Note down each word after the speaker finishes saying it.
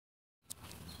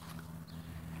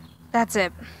That's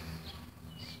it.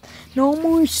 No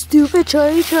more stupid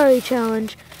Charliecharlie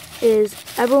challenge. Is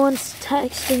everyone's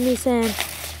texting me saying,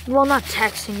 well, not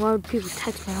texting. Why would people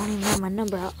text me? I don't even have my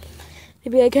number out. They'd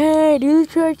be like, hey, do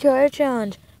the Charliecharlie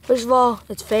challenge. First of all,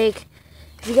 it's fake.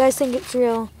 If you guys think it's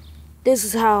real, this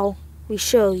is how we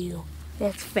show you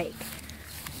it's fake.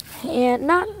 And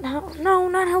not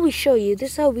how we show you.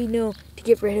 This is how we know to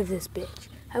get rid of this bitch.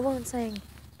 Everyone's saying,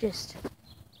 just,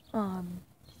 the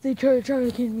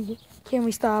Charliecharlie, can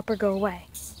we stop or go away?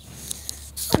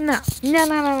 No.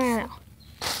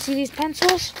 See these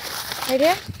pencils? Right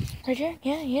here? Right here?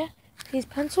 Yeah. These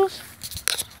pencils?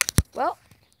 Well,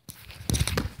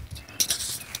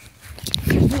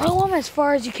 throw them as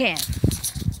far as you can.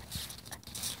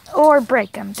 Or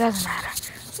break them, doesn't matter.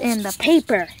 And the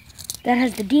paper that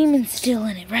has the demons still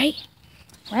in it, right?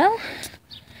 Well,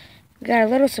 we got a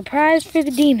little surprise for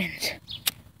the demons.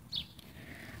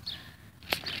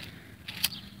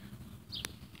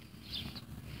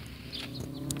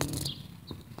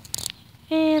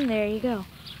 And there you go.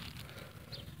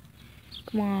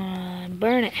 Come on,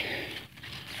 burn it.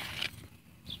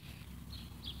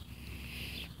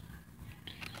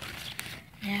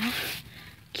 Now,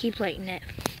 keep lighting it.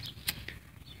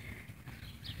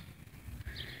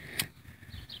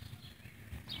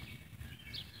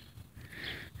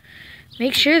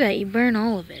 Make sure that you burn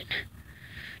all of it.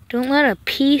 Don't let a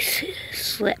piece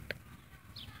slip.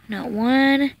 Not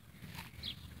one.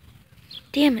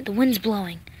 Damn it, the wind's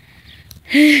blowing.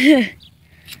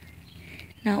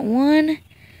 Not one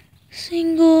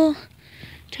single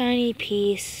tiny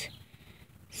piece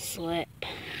slip.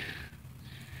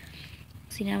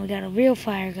 See, now we got a real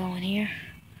fire going here.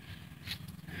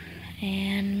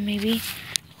 And maybe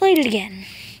light it again.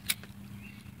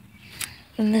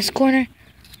 In this corner.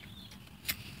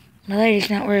 My lighter's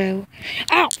not where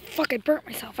ow! Fuck, I burnt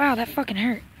myself. Ow, that fucking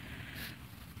hurt.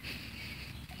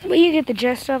 But you get the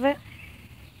gist of it.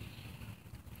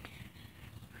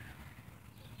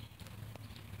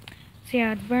 See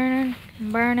how it's burning,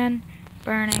 burning,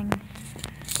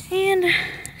 and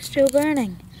still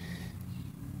burning.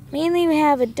 Mainly we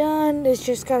have it done, it's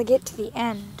just gotta get to the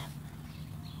end.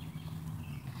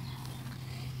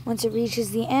 Once it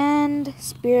reaches the end,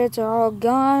 spirits are all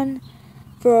gone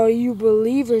for all you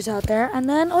believers out there. And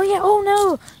then, oh yeah, oh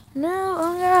no,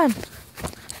 oh god.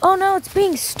 Oh no, it's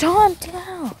being stomped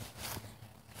out.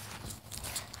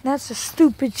 That's a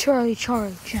stupid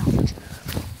Charliecharlie challenge.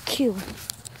 Kill.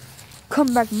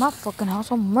 Come back to my fucking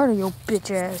house, I'll murder your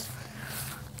bitch ass.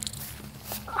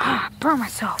 Burn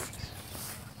myself.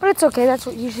 But it's okay, that's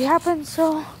what usually happens,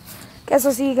 so guess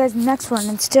I'll see you guys in the next one.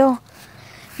 And still,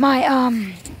 my,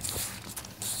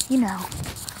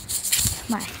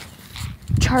 my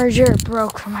charger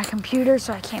broke from my computer,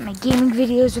 so I can't make gaming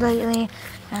videos lately.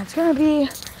 And it's gonna be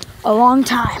a long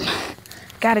time.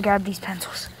 Gotta grab these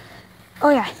pencils. Oh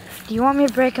yeah, do you want me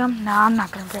to break them? No, I'm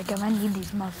not gonna break them, I need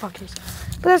these motherfuckers.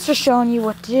 But that's just showing you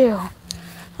what to do.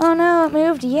 Oh no, it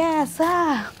moved, yes,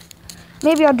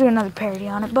 Maybe I'll do another parody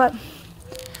on it, but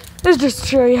this is just to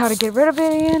show you how to get rid of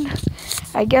it, and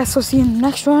I guess I'll see you in the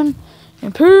next one,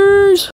 and peace!